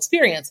this whole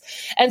experience.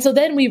 And so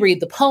then we read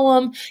the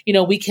poem,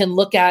 we can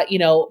look at,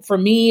 for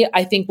me,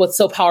 I think what's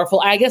so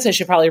powerful, I guess I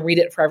should probably read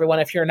it for everyone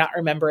if you're not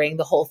remembering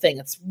the whole thing.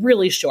 It's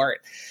really short.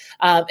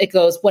 It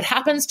goes, what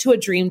happens to a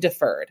dream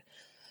deferred?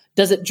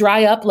 Does it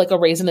dry up like a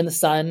raisin in the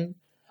sun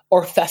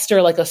or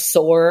fester like a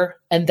sore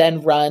and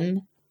then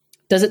run?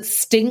 Does it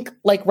stink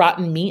like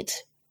rotten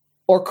meat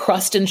or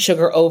crust and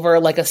sugar over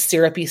like a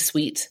syrupy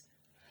sweet?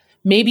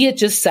 Maybe it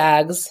just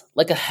sags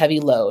like a heavy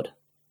load,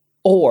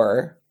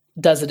 or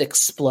does it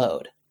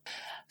explode?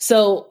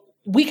 So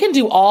we can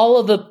do all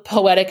of the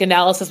poetic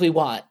analysis we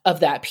want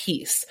of that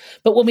piece.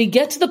 But when we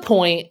get to the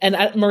point, and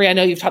Marie, I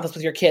know you've taught this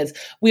with your kids,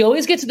 we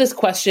always get to this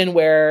question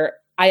where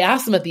I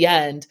ask them at the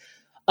end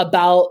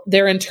about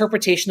their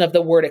interpretation of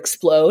the word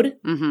explode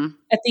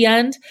at the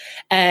end.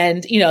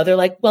 And, they're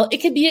like, well, it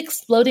could be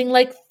exploding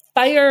like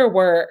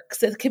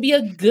fireworks. It could be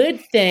a good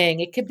thing.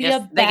 It could be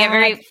a bad they get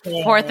very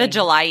thing. 4th of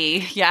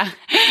July-y. Yeah.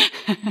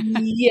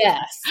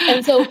 Yes.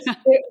 And so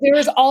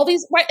there's all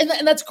these, right.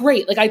 And that's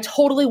great. Like I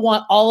totally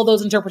want all of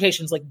those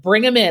interpretations, like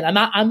bring them in.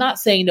 I'm not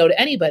saying no to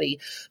anybody,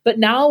 but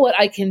now what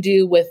I can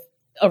do with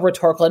a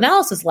rhetorical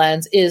analysis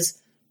lens is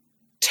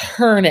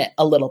turn it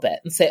a little bit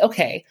and say,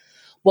 okay,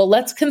 well,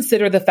 let's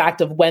consider the fact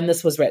of when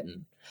this was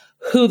written,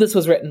 who this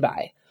was written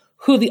by,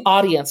 who the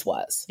audience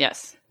was.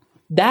 Yes.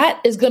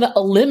 That is going to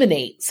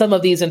eliminate some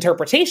of these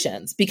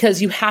interpretations because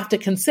you have to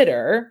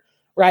consider,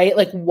 right?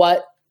 Like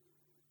what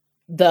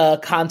the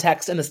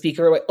context and the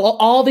speaker,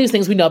 all these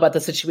things we know about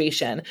the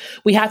situation.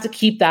 We have to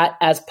keep that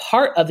as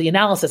part of the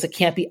analysis. It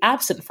can't be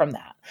absent from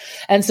that.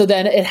 And so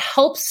then it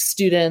helps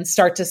students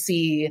start to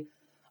see,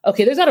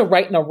 okay, there's not a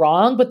right and a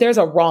wrong, but there's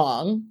a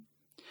wrong.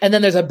 And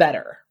then there's a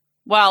better.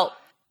 Well,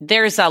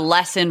 there's a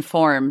less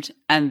informed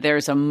and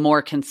there's a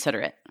more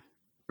considerate,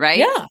 right?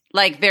 Yeah.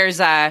 Like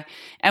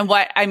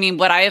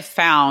what I have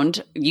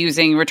found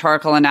using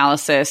rhetorical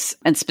analysis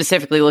and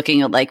specifically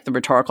looking at like the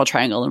rhetorical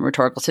triangle and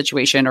rhetorical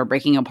situation or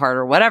breaking apart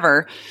or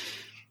whatever,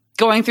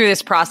 going through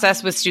this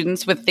process with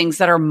students with things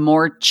that are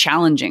more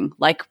challenging,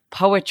 like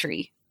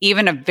poetry,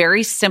 even a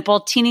very simple,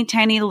 teeny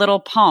tiny little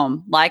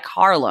poem like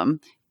Harlem,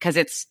 because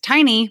it's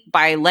tiny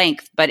by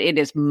length, but it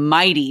is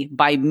mighty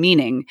by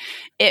meaning.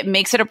 It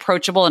makes it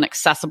approachable and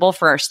accessible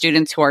for our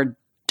students who are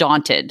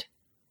daunted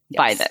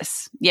by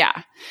this.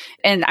 Yeah.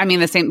 And I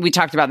mean, we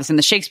talked about this in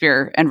the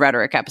Shakespeare and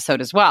Rhetoric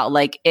episode as well.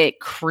 Like it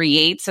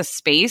creates a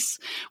space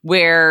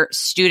where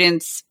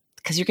students,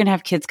 because you can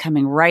have kids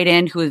coming right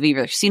in who have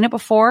either seen it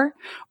before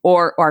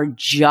or are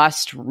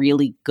just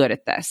really good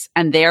at this.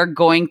 And they're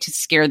going to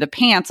scare the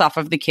pants off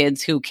of the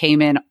kids who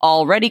came in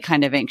already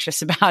kind of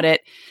anxious about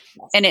it.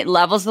 And it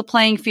levels the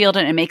playing field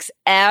and it makes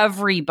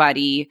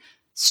everybody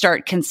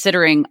start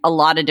considering a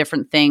lot of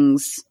different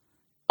things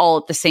all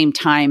at the same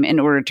time in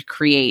order to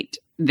create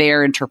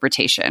their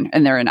interpretation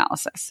and their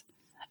analysis.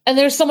 And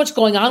there's so much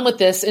going on with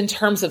this in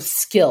terms of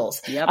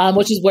skills,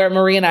 which is where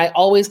Marie and I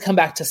always come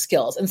back to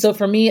skills. And so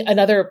for me,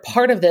 another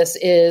part of this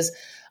is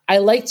I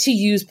like to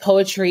use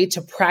poetry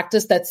to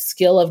practice that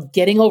skill of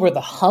getting over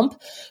the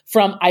hump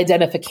from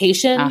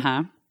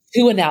identification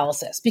to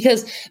analysis,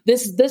 because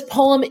this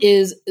poem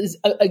is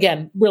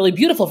again, really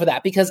beautiful for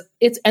that because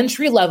it's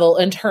entry level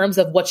in terms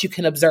of what you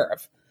can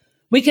observe.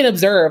 We can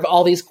observe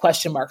all these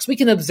question marks. We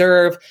can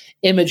observe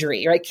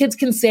imagery, right? Kids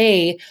can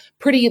say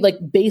pretty like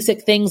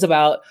basic things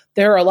about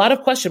there are a lot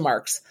of question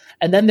marks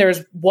and then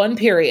there's one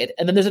period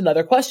and then there's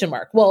another question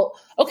mark. Well,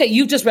 okay,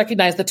 you've just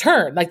recognized the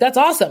turn. Like that's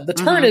awesome. The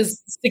turn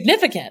is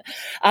significant.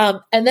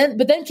 But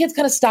then kids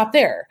kind of stop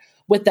there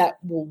with that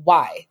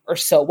why or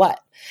so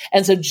what.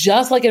 And so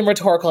just like in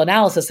rhetorical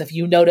analysis, if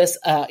you notice,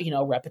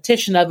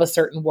 repetition of a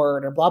certain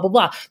word or blah, blah,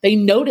 blah,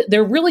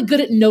 they're really good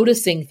at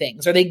noticing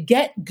things or they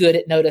get good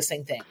at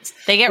noticing things.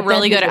 They get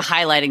really good at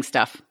highlighting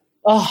stuff.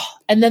 Oh,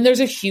 and then there's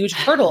a huge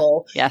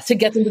hurdle to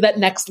get them to that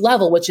next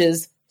level, which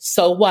is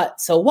so what,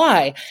 so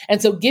why?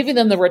 And so giving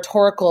them the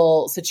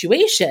rhetorical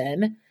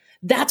situation,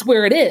 that's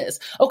where it is.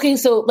 Okay,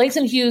 so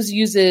Langston Hughes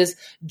uses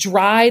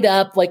dried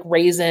up like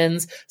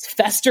raisins,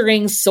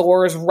 festering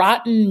sores,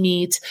 rotten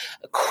meat,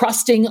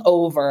 crusting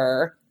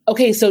over.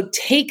 Okay, so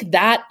take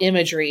that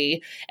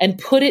imagery and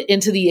put it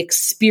into the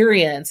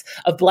experience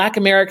of Black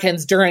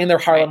Americans during their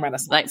Harlem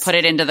Renaissance. Like put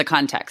it into the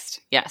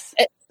context. Yes.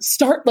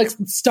 Start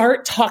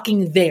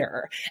talking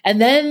there.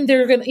 And then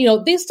they're going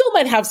to, they still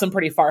might have some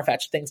pretty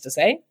far-fetched things to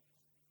say.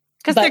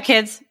 Because they're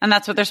kids, and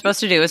that's what they're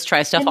supposed to do is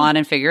try stuff on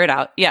and figure it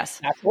out.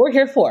 Yes. That's what we're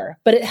here for.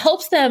 But it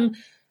helps them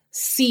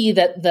see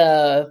that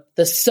the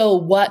so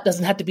what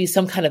doesn't have to be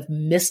some kind of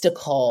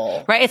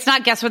mystical. Right. It's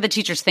not guess what the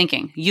teacher's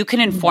thinking. You can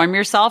inform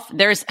yourself.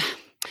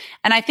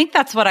 And I think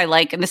that's what I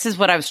like. And this is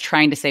what I was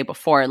trying to say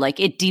before.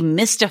 Like it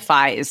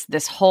demystifies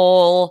this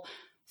whole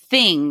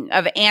thing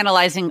of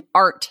analyzing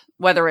art,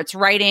 whether it's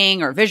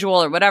writing or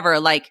visual or whatever.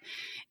 Like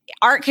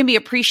art can be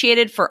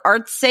appreciated for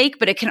art's sake,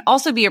 but it can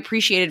also be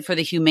appreciated for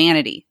the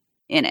humanity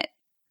in it,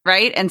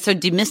 right? And so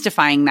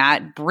demystifying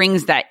that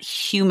brings that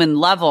human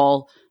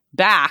level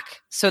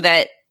back so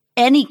that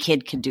any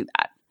kid can do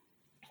that.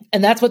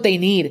 And that's what they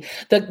need.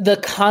 The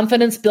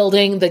confidence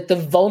building,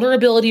 the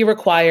vulnerability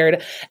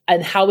required,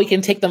 and how we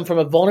can take them from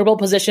a vulnerable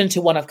position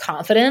to one of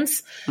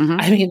confidence.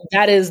 I mean,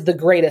 that is the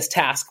greatest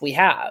task we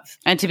have.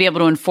 And to be able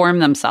to inform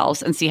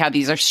themselves and see how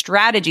these are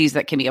strategies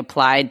that can be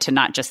applied to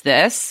not just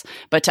this,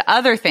 but to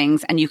other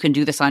things. And you can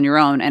do this on your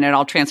own, and it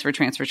all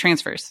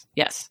transfers.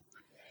 Yes.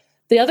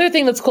 The other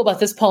thing that's cool about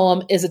this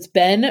poem is it's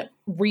been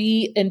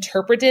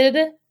reinterpreted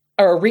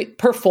or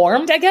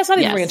performed, I guess, not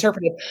even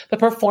reinterpreted, but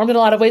performed in a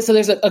lot of ways. So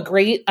there's a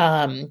great,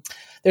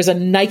 there's a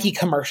Nike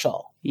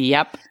commercial.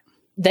 Yep.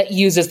 That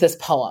uses this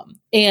poem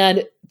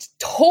and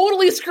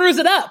totally screws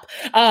it up.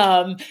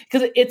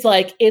 Cause it's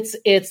like, it's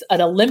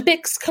an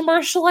Olympics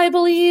commercial, I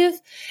believe.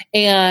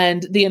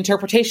 And the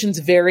interpretation's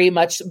very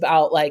much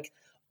about like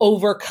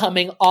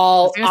overcoming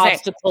all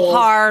obstacles.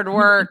 Hard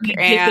work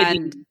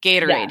and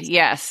Gatorade.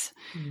 Yes.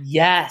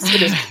 Yes,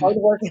 it is hard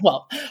work.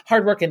 Well,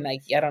 hard work in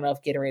Nike. I don't know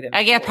if Gatorade.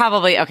 Yeah,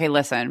 probably. Okay,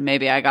 listen,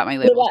 maybe I got my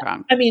labels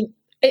wrong. I mean,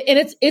 and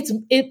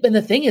and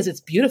the thing is, it's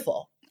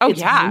beautiful. Oh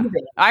it's yeah,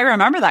 moving. I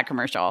remember that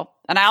commercial,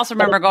 and I also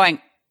remember going,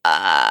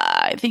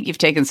 I think you've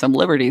taken some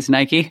liberties,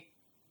 Nike.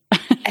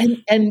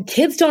 and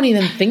kids don't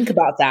even think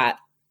about that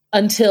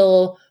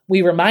until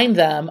we remind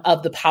them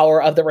of the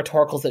power of the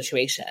rhetorical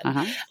situation.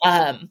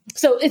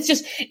 So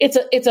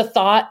it's a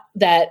thought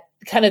that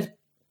kind of.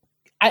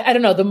 I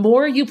don't know, the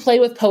more you play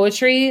with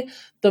poetry,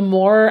 the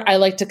more I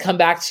like to come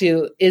back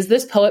to, is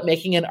this poet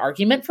making an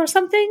argument for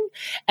something?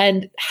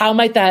 And how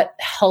might that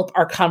help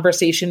our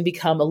conversation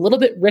become a little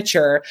bit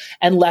richer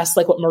and less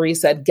like what Marie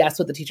said, guess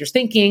what the teacher's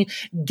thinking,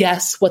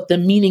 guess what the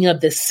meaning of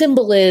this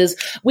symbol is.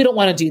 We don't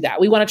want to do that.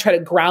 We want to try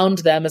to ground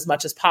them as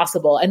much as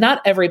possible. And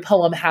not every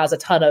poem has a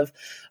ton of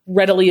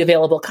readily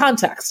available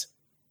context.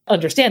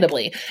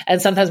 Understandably.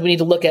 And sometimes we need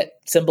to look at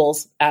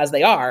symbols as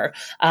they are.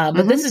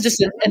 But this is just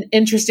an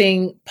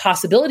interesting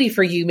possibility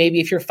for you.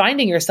 Maybe if you're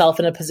finding yourself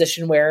in a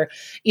position where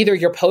either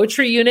your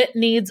poetry unit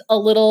needs a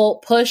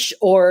little push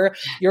or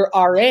your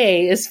RA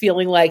is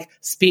feeling like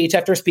speech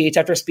after speech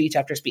after speech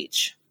after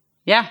speech.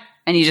 Yeah.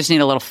 And you just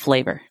need a little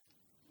flavor.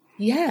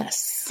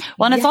 Yes.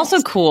 Well, and it's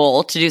also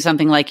cool to do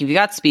something like if you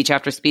got speech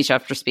after speech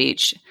after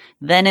speech,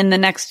 then in the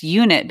next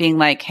unit being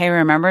like, hey,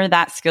 remember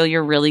that skill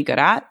you're really good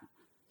at?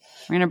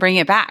 We're going to bring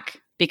it back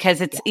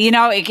because it's,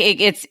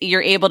 it's,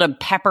 you're able to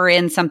pepper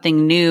in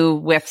something new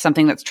with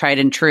something that's tried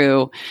and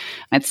true.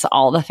 It's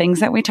all the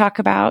things that we talk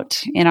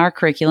about in our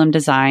curriculum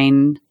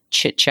design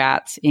chit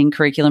chats, in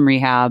curriculum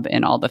rehab,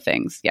 and all the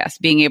things. Yes.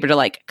 Being able to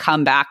like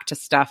come back to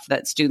stuff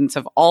that students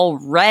have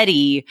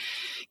already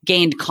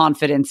gained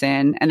confidence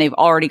in, and they've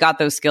already got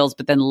those skills,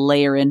 but then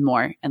layer in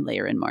more and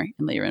layer in more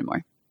and layer in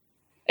more.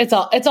 It's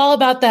all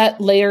about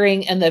that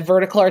layering and the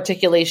vertical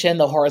articulation,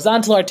 the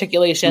horizontal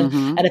articulation.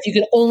 And if you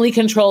can only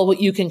control what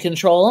you can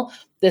control,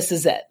 this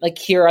is it. Like,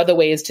 here are the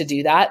ways to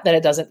do that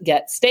it doesn't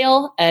get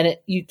stale and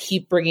you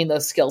keep bringing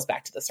those skills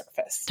back to the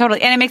surface.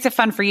 Totally. And it makes it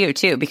fun for you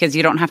too, because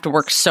you don't have to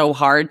work so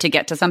hard to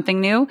get to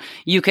something new.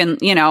 You can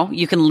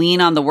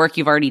lean on the work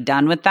you've already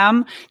done with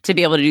them to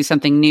be able to do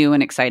something new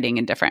and exciting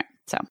and different.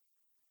 So.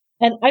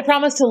 And I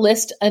promise to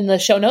list in the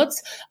show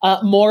notes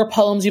more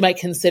poems you might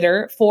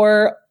consider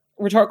for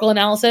rhetorical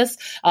analysis.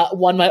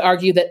 One might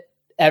argue that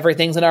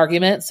everything's an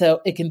argument,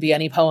 so it can be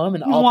any poem,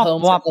 and all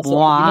poems are also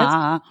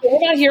arguments. So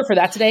we're not here for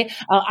that today.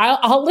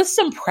 I'll list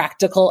some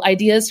practical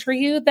ideas for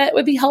you that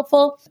would be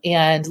helpful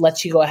and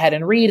let you go ahead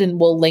and read, and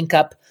we'll link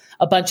up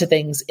a bunch of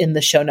things in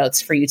the show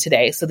notes for you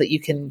today so that you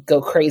can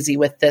go crazy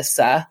with this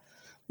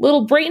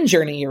little brain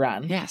journey you're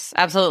on. Yes,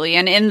 absolutely.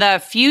 And in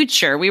the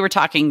future, we were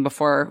talking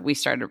before we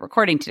started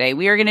recording today,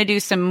 we are going to do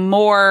some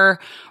more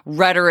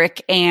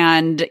rhetoric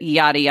and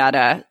yada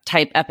yada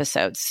type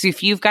episodes. So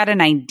if you've got an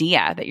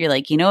idea that you're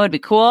like, it'd be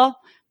cool,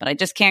 but I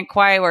just can't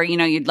quite, or,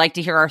 you'd like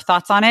to hear our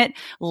thoughts on it,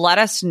 let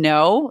us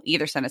know.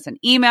 Either send us an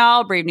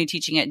email,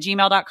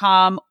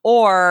 bravenewteaching@gmail.com,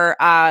 or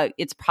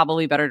it's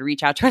probably better to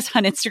reach out to us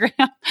on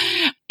Instagram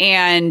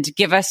and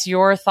give us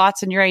your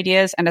thoughts and your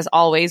ideas. And as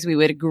always, we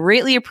would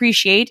greatly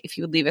appreciate if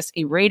you would leave us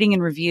a rating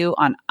and review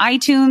on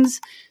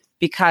iTunes,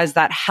 because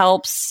that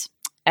helps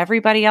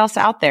everybody else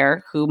out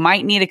there who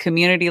might need a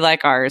community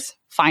like ours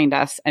find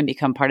us and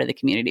become part of the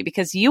community,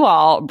 because you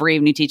all,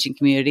 Brave New Teaching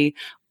community,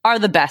 are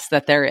the best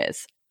that there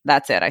is.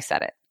 That's it. I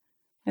said it.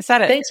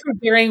 Thanks for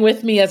bearing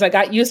with me as I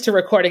got used to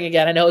recording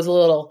again. I know it was a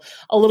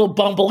little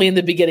bumbly in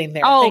the beginning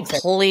there. Oh,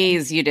 thanks,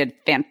 please. You did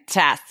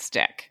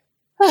fantastic.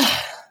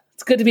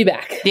 It's good to be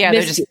back. Yeah,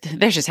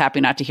 they're just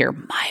happy not to hear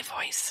my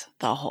voice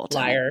the whole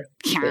time. Liar.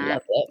 They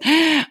love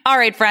it. All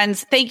right,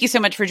 friends. Thank you so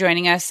much for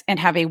joining us, and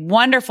have a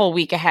wonderful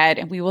week ahead.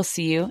 And we will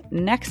see you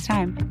next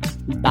time.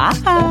 Bye.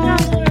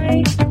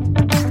 Bye.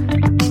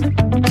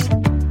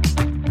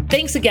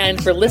 Thanks again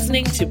for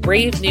listening to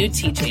Brave New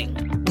Teaching.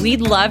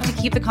 We'd love to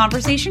keep the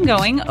conversation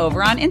going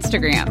over on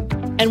Instagram.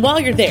 And while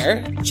you're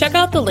there, check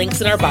out the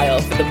links in our bio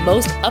for the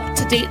most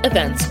up-to-date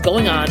events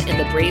going on in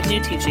the Brave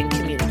New Teaching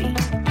community.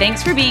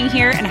 Thanks for being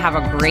here, and have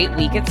a great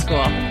week at school.